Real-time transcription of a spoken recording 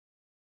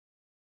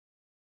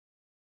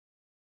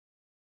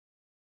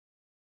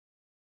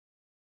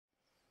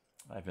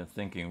I've been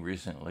thinking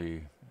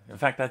recently. In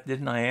fact,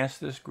 didn't I ask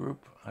this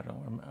group? I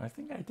don't remember. I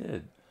think I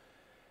did.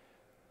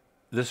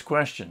 This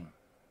question: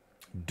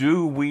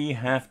 do we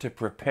have to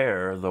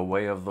prepare the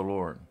way of the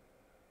Lord?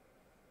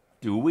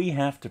 Do we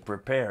have to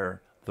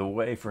prepare the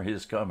way for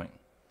His coming?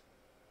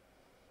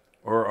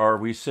 Or are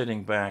we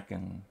sitting back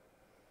and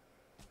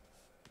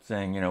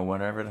saying,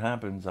 whenever it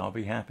happens, I'll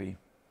be happy?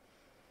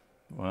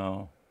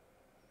 Well,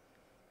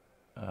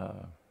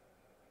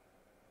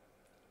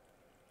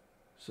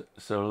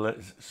 so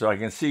I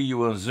can see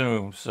you on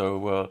Zoom.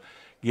 So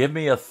give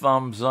me a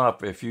thumbs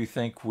up if you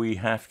think we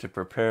have to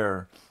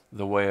prepare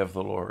the way of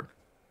the Lord.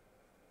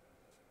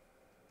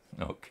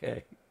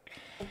 Okay.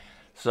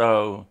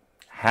 So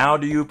how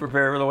do you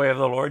prepare the way of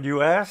the Lord,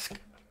 you ask?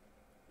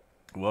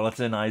 Well, it's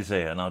in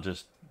Isaiah, and I'll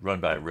just run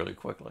by it really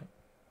quickly.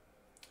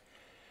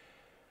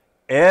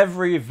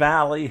 Every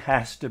valley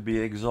has to be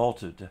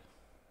exalted.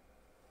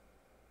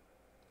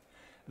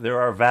 There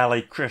are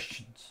valley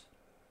Christians.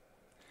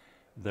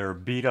 They're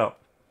beat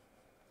up.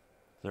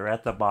 They're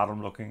at the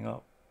bottom looking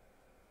up.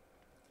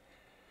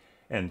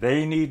 And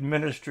they need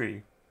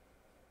ministry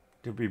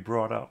to be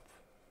brought up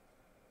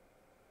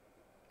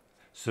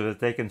so that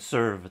they can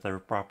serve at their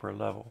proper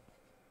level.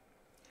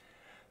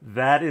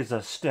 That is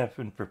a step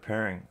in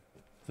preparing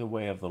the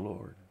way of the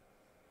Lord.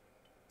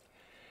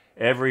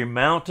 Every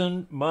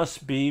mountain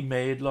must be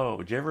made low.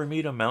 Did you ever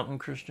meet a mountain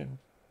Christian?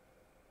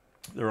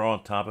 They're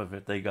on top of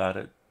it. They got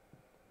it.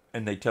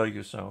 And they tell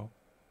you so.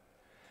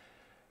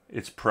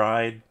 It's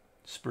pride,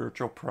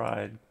 spiritual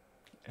pride,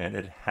 and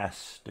it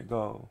has to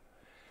go.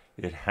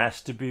 It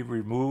has to be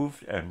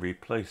removed and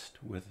replaced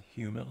with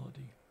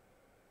humility.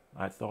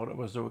 I thought it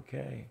was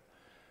okay.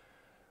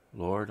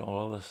 Lord,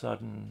 all of a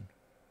sudden,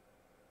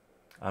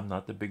 I'm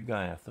not the big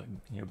guy. I thought,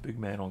 big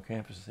man on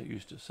campus, they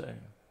used to say.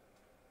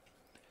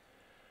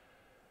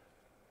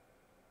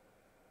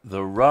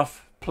 The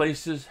rough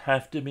places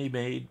have to be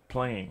made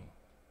plain.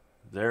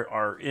 There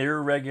are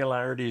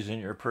irregularities in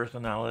your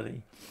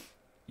personality.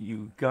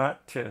 You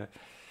got to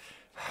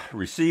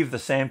receive the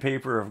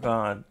sandpaper of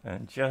God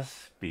and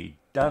just be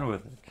done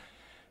with it.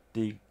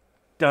 Be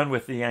done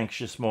with the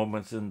anxious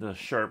moments and the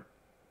sharp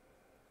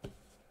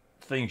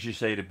things you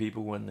say to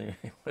people when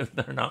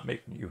they're not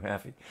making you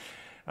happy.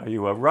 Are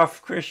you a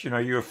rough Christian?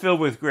 Are you filled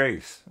with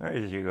grace? There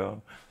you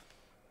go.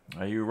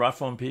 Are you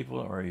rough on people,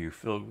 or are you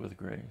filled with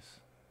grace?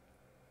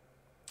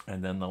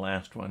 And then the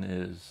last one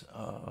is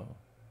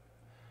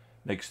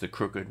makes the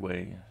crooked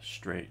way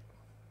straight.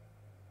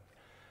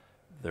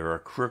 There are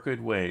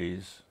crooked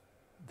ways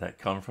that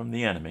come from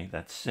the enemy.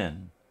 That's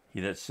sin.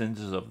 He that sins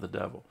is of the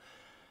devil.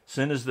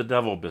 Sin is the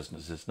devil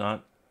business. It's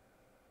not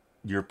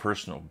your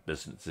personal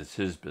business. It's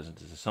his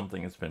business. It's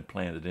something that's been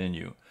planted in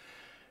you.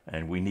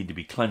 And we need to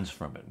be cleansed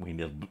from it. We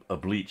need a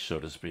bleach, so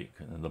to speak.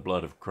 And the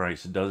blood of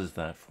Christ does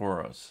that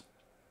for us.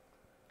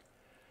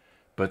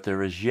 But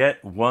there is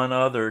yet one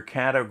other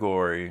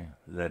category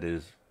that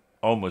is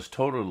almost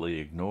totally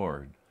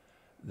ignored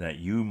that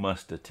you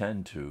must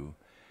attend to,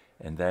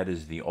 and that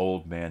is the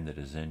old man that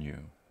is in you.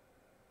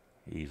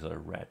 He's a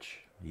wretch.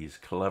 He's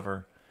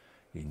clever.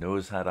 He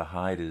knows how to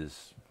hide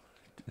his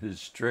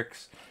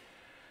tricks.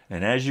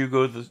 And as you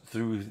go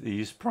through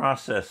these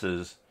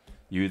processes,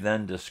 you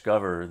then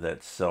discover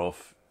that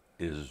self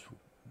is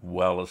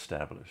well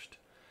established.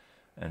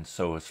 And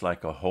so it's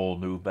like a whole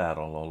new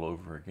battle all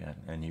over again.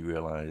 And you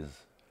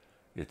realize,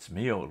 it's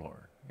me, O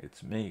Lord.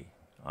 It's me.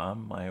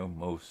 I'm my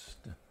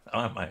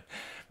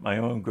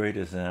own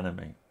greatest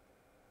enemy.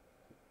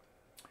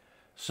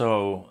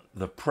 So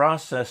the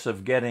process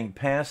of getting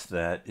past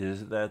that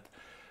is that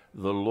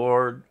the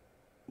Lord,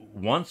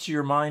 once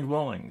your mind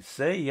willing,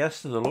 say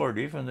yes to the Lord,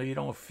 even though you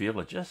don't feel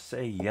it. Just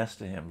say yes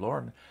to Him.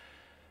 Lord,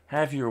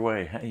 have your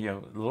way.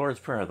 The Lord's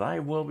Prayer, thy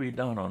will be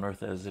done on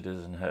earth as it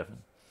is in heaven.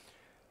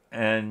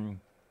 And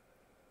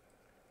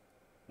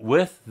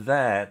with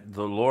that,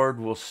 the Lord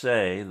will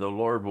say, the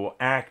Lord will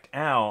act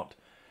out.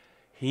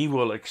 He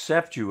will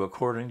accept you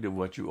according to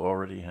what you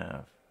already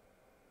have,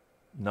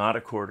 not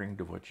according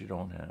to what you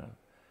don't have.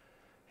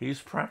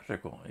 He's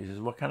practical. He says,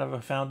 what kind of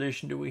a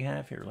foundation do we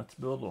have here? Let's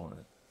build on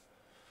it.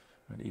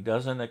 And He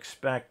doesn't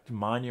expect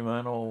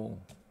monumental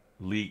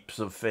leaps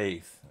of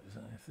faith.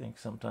 I think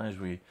sometimes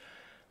we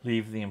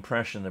leave the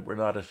impression that we're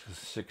not a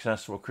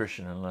successful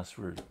Christian unless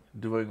we're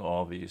doing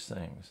all these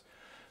things.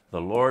 The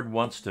Lord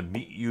wants to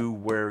meet you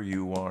where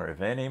you are. If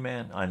any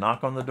man, I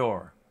knock on the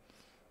door.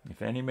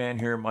 If any man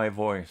hear my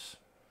voice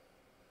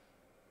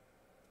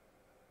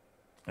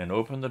and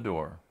open the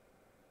door,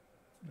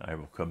 I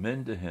will come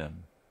into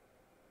him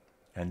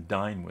and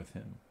dine with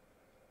him.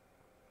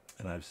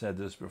 And I've said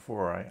this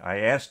before. I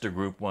asked a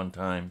group one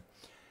time,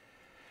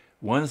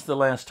 when's the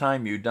last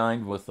time you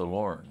dined with the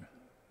Lord?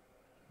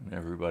 And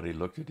everybody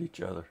looked at each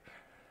other.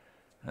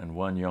 And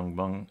one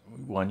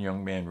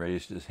young man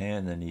raised his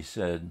hand and he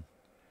said,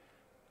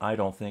 I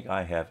don't think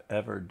I have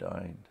ever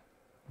dined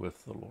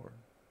with the Lord.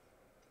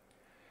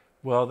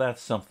 Well,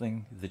 that's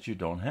something that you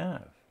don't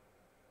have.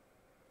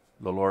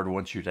 The Lord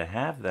wants you to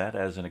have that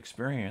as an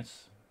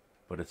experience,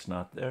 but it's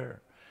not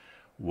there.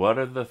 What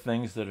are the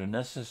things that are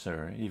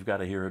necessary? You've got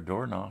to hear a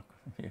door knock.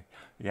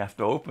 You have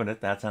to open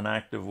it. That's an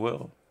act of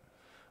will.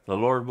 The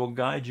Lord will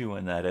guide you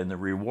in that. And the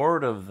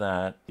reward of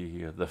that,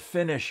 the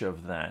finish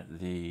of that,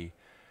 the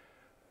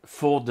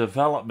full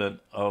development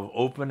of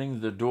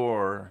opening the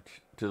door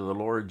to the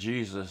Lord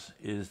Jesus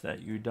is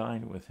that you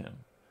dine with him.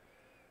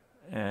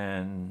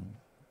 And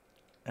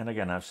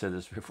again, I've said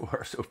this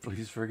before, so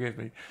please forgive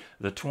me.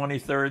 The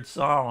 23rd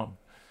Psalm,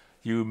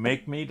 you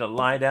make me to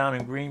lie down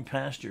in green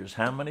pastures.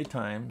 How many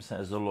times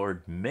has the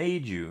Lord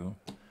made you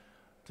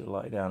to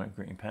lie down in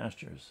green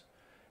pastures?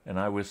 And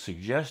I would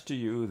suggest to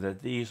you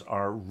that these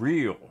are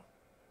real.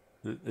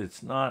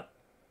 It's not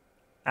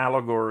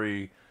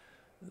allegory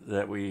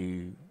that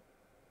we,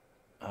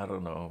 I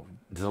don't know,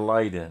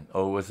 delight in.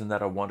 Oh, isn't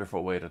that a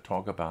wonderful way to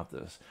talk about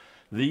this?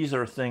 These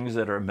are things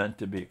that are meant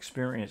to be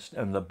experienced,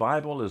 and the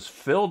Bible is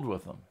filled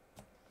with them.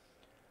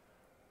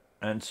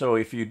 And so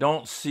if you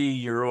don't see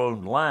your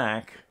own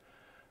lack,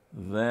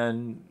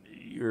 then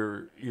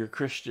your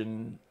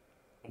Christian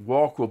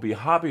walk will be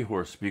hobby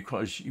horse,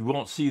 because you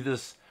won't see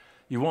this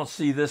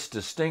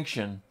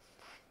distinction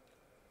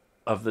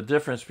of the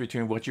difference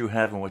between what you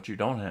have and what you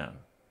don't have.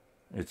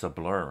 It's a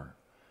blur.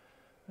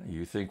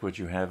 You think what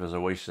you have is a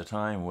waste of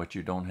time. What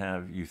you don't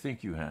have, you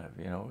think you have.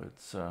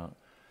 It's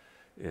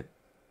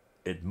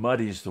it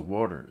muddies the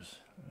waters.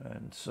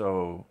 And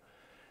so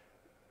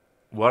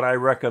what I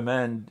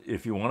recommend,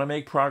 if you want to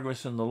make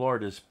progress in the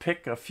Lord, is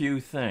pick a few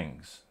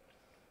things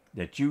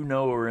that you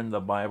know are in the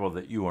Bible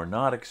that you are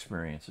not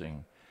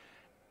experiencing,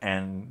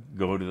 and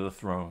go to the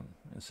throne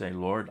and say,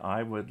 Lord,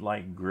 I would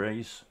like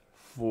grace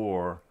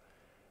for,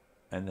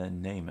 and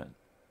then name it.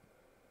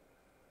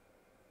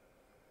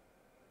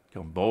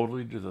 Come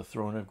boldly to the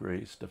throne of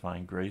grace to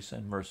find grace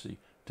and mercy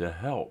to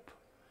help.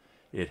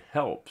 It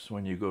helps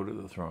when you go to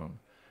the throne,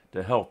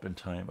 to help in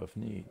time of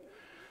need.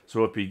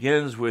 So it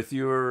begins with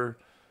your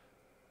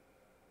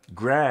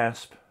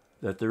grasp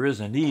that there is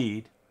a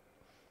need,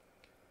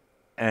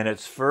 and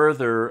it's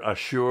further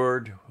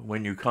assured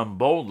when you come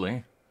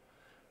boldly,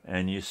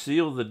 and you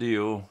seal the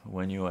deal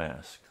when you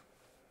ask.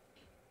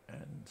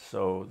 And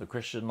so the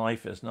Christian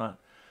life is not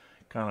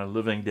kind of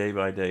living day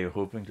by day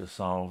hoping to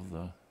solve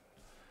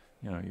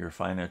your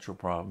financial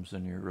problems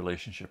and your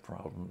relationship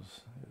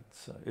problems.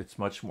 It's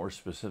much more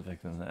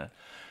specific than that.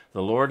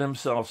 The Lord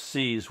himself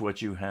sees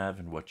what you have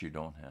and what you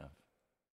don't have.